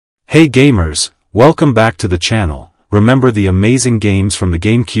Hey gamers, welcome back to the channel. Remember the amazing games from the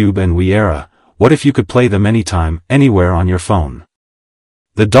GameCube and Wii era? What if you could play them anytime, anywhere on your phone?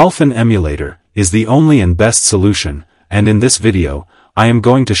 The Dolphin Emulator is the only and best solution, and in this video, I am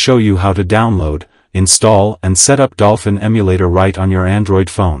going to show you how to download, install and set up Dolphin Emulator right on your Android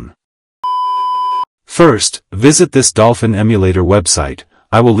phone. First, visit this Dolphin Emulator website.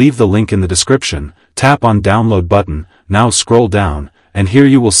 I will leave the link in the description. Tap on download button, now scroll down, and here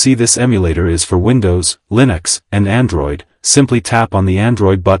you will see this emulator is for Windows, Linux, and Android. Simply tap on the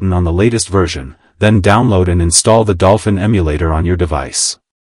Android button on the latest version, then download and install the Dolphin Emulator on your device.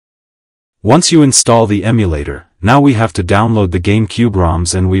 Once you install the emulator, now we have to download the GameCube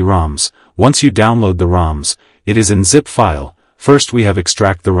ROMs and Wii ROMs. Once you download the ROMs, it is in zip file. First we have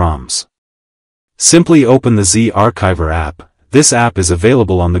extract the ROMs. Simply open the Z Archiver app. This app is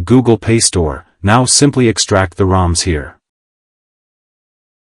available on the Google Play Store. Now simply extract the ROMs here.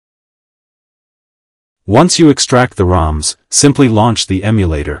 Once you extract the ROMs, simply launch the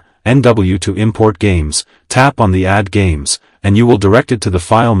emulator, NW to import games, tap on the Add Games, and you will direct it to the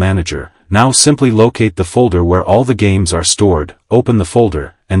File Manager. Now simply locate the folder where all the games are stored, open the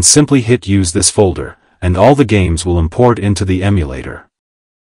folder, and simply hit Use this folder, and all the games will import into the emulator.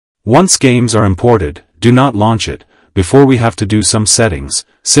 Once games are imported, do not launch it. Before we have to do some settings,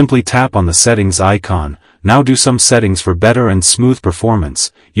 simply tap on the settings icon. Now do some settings for better and smooth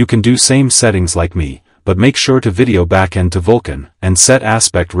performance. You can do same settings like me, but make sure to video backend to Vulkan, and set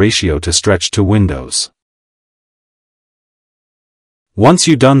aspect ratio to stretch to Windows. Once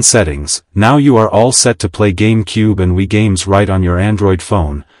you done settings, now you are all set to play GameCube and Wii games right on your Android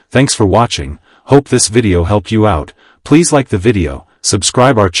phone. Thanks for watching. Hope this video helped you out. Please like the video,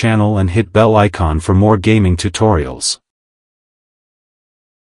 subscribe our channel and hit bell icon for more gaming tutorials.